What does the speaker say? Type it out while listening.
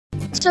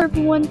What's up,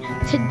 everyone?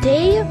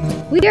 Today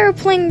we are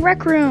playing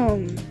Rec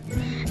Room,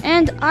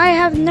 and I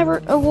have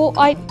never.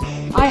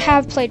 I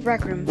have played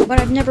Rec Room,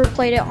 but I've never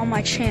played it on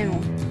my channel.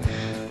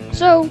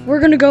 So we're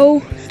gonna go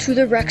to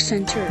the rec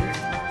center.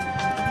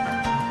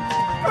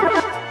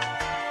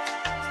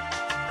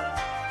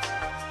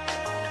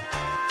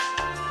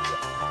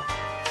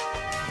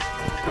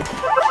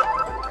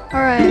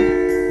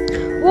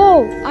 Alright.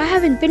 Whoa, I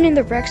haven't been in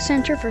the rec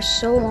center for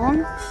so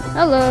long.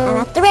 Hello.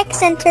 I'm at the rec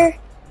center.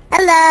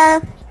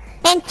 Hello.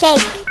 Handshake.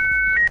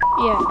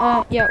 Yeah,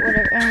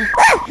 whatever.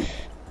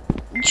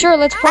 Sure,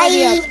 let's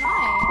party up.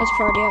 Let's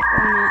party up.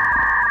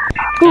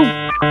 Boom.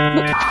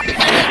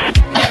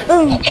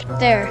 Boom.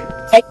 There.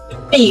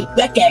 Hey,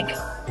 wet egg.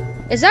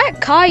 Is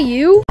that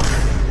Caillou?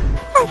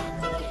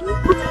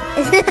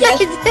 Is that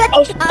Caillou?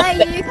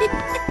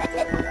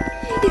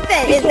 He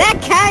said, is that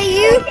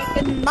Caillou?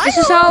 This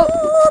is how.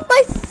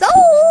 My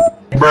soul.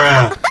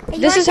 Bruh.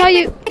 This is how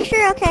you.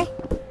 Sure, okay.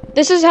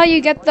 This is how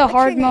you get the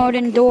hard mode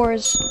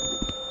indoors.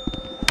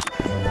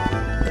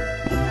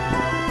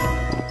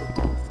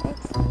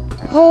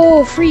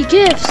 Oh, free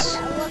gifts!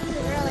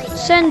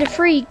 Send a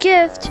free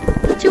gift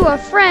to a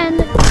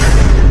friend.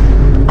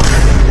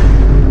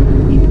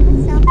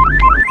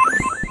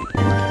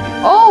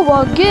 Oh,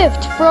 a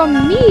gift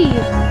from me.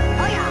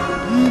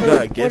 You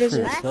got a gift What is for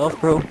it?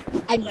 yourself, bro?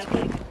 I'm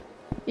nothing.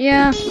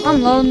 Yeah,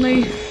 I'm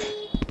lonely.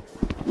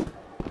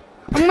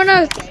 I'm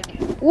gonna.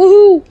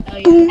 Woohoo!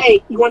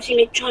 Hey, you want to see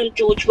me turn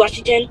George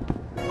Washington?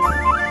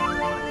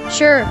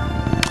 Sure.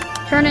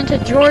 Turn into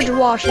George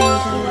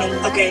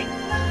Washington. Okay.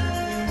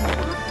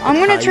 I'm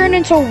gonna turn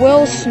into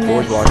Will George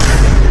Smith.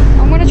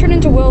 Washington. I'm gonna turn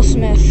into Will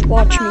Smith.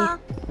 Watch me.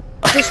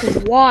 Just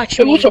watch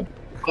me.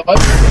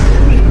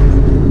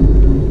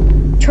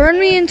 Turn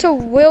me into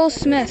Will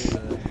Smith.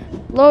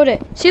 Load it.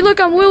 See,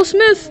 look, I'm Will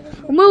Smith.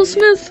 I'm Will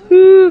Smith.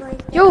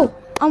 Yo,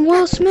 I'm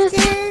Will Smith.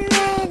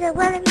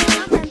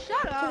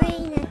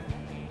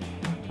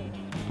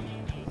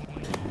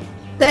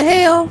 The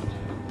hell?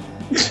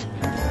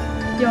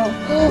 Yo,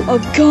 a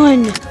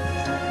gun.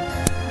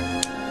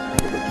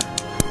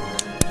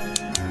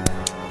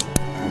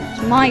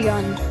 It's my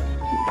gun.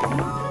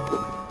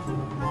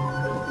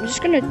 I'm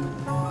just gonna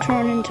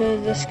turn into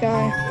this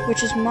guy,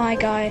 which is my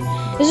guy.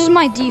 This is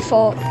my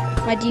default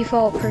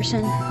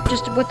person,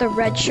 just with a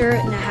red shirt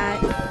and a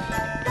hat.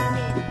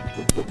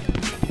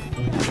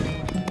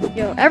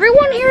 Yo,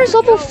 everyone here is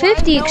level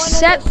 50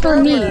 except for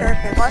me.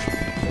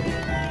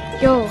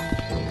 Yo,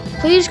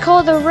 please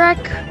call the rec.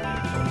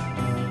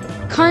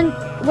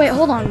 Wait,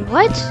 hold on,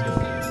 what?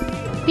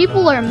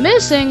 People are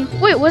missing?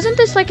 Wait, wasn't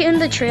this like in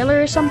the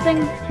trailer or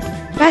something?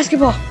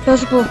 Basketball. No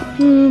basketball.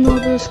 I'm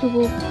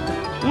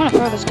gonna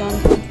throw this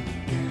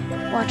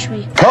gun. Watch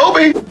me.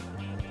 Kobe!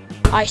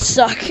 I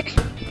suck.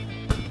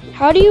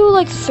 How do you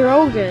like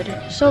throw good?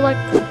 So like,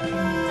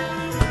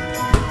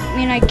 I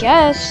mean, I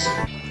guess.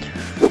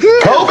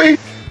 Kobe!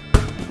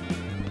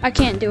 I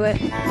can't do it.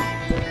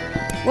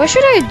 What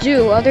should I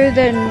do other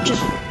than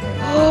just,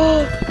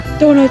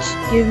 donuts.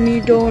 Give me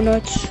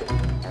donuts.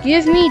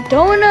 Give me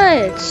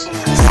donuts.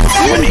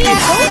 Give me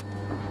donuts.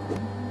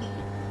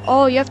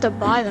 Oh, you have to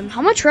buy them.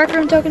 How much Rec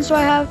Room tokens do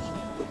I have?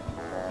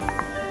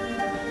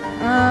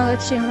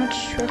 Let's see, how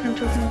much Rec Room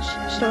tokens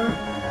store?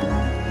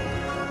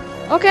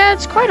 Okay,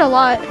 it's quite a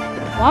lot.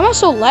 Why am I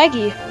so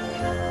laggy?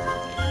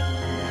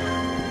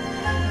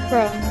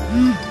 Bro,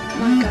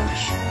 my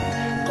gosh.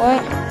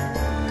 What?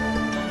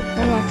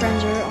 One of my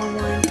friends are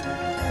online.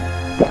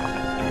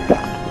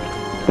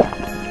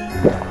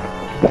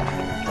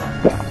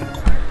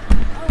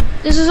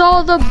 This is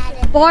all the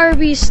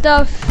Barbie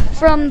stuff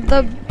from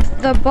the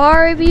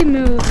Barbie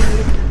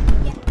movie.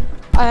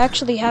 I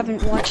actually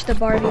haven't watched the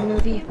Barbie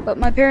movie, but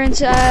my parents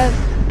have.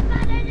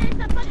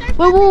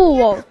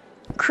 Whoa.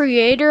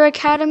 Creator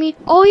Academy?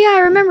 Oh yeah, I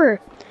remember.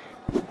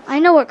 I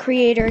know what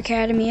Creator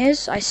Academy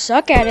is. I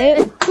suck at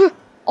it.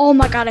 Oh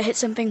my god, I hit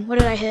something. What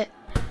did I hit?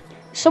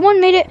 Someone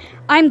made it.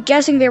 I'm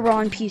guessing they were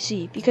on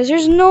PC, because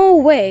there's no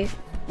way.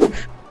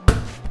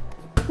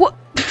 What?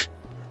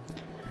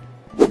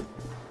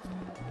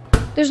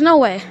 There's no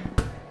way.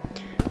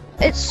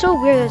 It's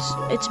so weird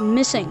that it's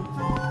missing.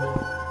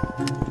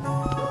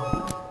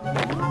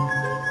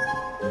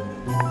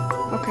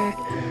 Okay.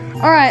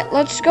 Alright,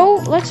 let's go.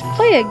 Let's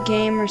play a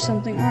game or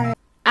something. Alright.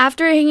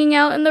 After hanging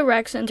out in the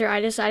rec center, I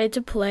decided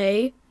to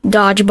play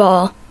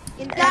dodgeball.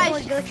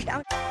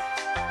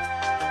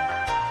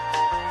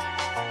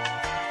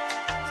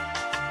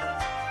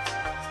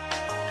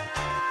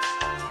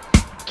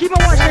 Keep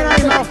on watching out of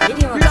your mouth.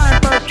 You're dying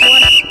first, boy.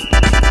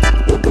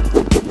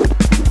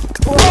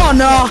 Oh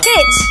no!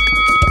 Hits.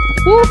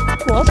 Whoop.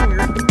 Well, that's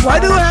weird. Why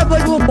do I have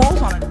like little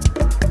balls on it?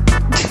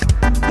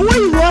 Boy,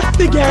 you left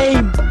the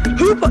game.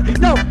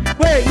 No,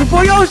 wait.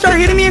 Before y'all start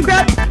hitting me and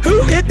crap,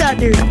 who hit that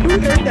dude? Who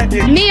hit that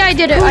dude? Me, I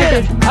did it.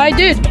 I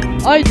did.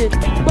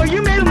 Bro,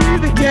 you made him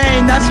leave the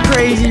game. That's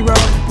crazy, bro.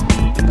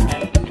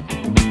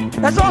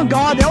 That's on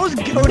God. That was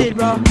goated,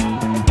 bro.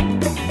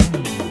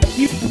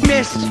 You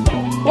missed.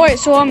 Wait,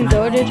 so I'm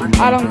goated?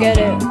 I don't get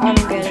it.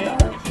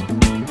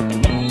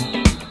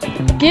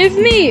 Give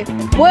me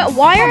What?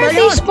 Why Oh, aren't right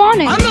they on.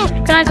 spawning? I'm not-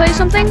 Can I tell you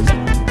something?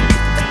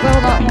 Wait,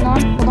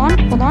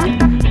 hold on.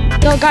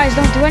 No, guys,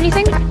 don't do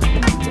anything.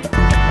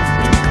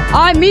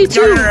 Me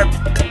too.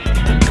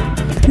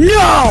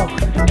 No!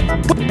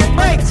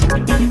 Wait!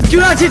 Do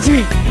not hit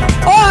me!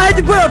 Oh, I had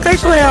to put a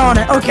facial hair on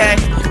it. Okay.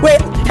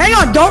 Wait, hang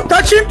on, don't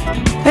touch him!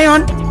 Hang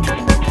on.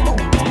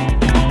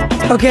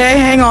 Okay,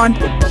 hang on.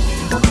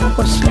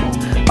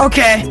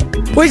 Okay.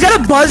 Wait, is that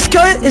a buzz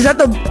cut? Is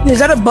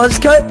that a buzz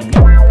cut?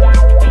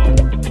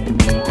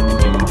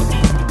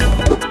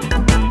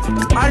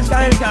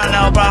 I just gotta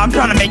know, bro. I'm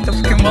trying to make the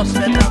fucking Will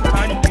Smith. I'm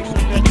trying to make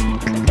something.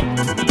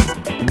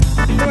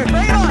 Wait,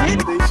 bring it on,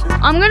 hit me.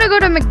 I'm gonna go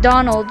to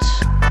McDonald's.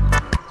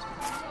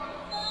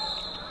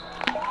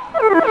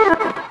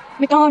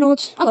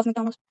 McDonald's. I love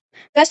McDonald's.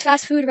 Best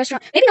fast food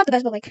restaurant. Maybe not the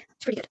best, but like,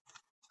 it's pretty good.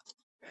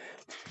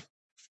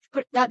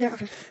 Put that there.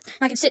 Okay.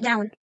 I can sit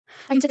down.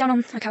 I can sit down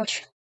on a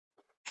couch.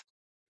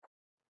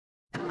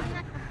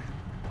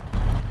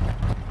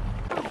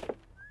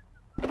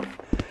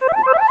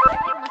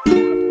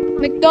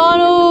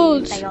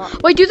 McDonald's.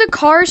 Wait, do the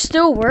cars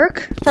still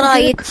work?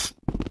 Right.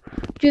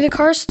 Do the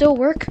cars still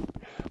work?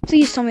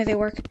 Please tell me they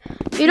work.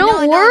 They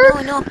don't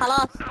work? No,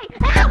 خلاص.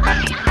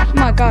 Oh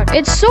my god,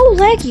 it's so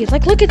laggy.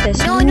 Like, look at this.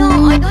 No, I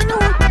don't know.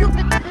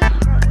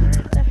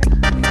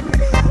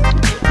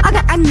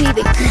 Okay, I'm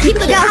leaving.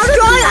 Look at how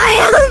strong I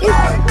am.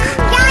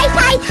 Guys,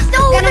 I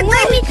stole the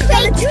green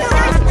straight.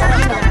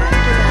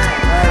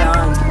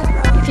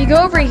 If you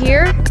go over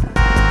here,